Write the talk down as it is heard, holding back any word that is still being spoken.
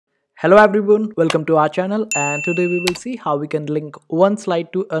Hello everyone, welcome to our channel, and today we will see how we can link one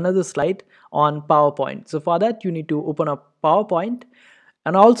slide to another slide on PowerPoint. So for that you need to open up PowerPoint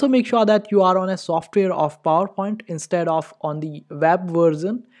and also make sure that you are on a software of PowerPoint instead of on the web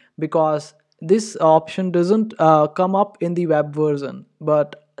version, because this option doesn't come up in the web version.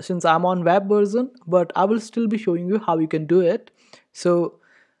 But since I'm on web version, but I will still be showing you how you can do it. So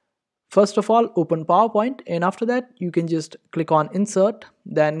first of all, open PowerPoint, and after that you can just click on insert,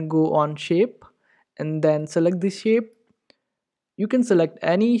 then go on shape and then select the shape. You can select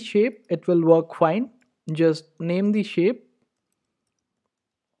any shape, it will work fine. Just name the shape,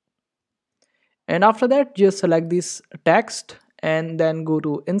 and after that just select this text and then go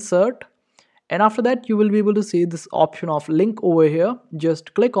to insert, and after that you will be able to see this option of link over here.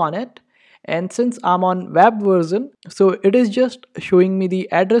 Just click on it, and since I'm on web version, so it is just showing me the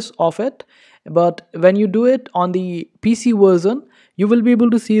address of it. But when you do it on the PC version, you will be able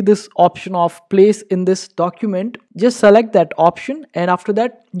to see this option of place in this document. Just select that option, and after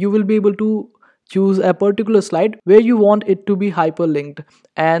that you will be able to choose a particular slide where you want it to be hyperlinked,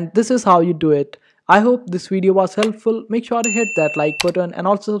 and this is how you do it. I hope this video was helpful. Make sure to hit that like button and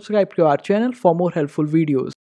also subscribe to our channel for more helpful videos.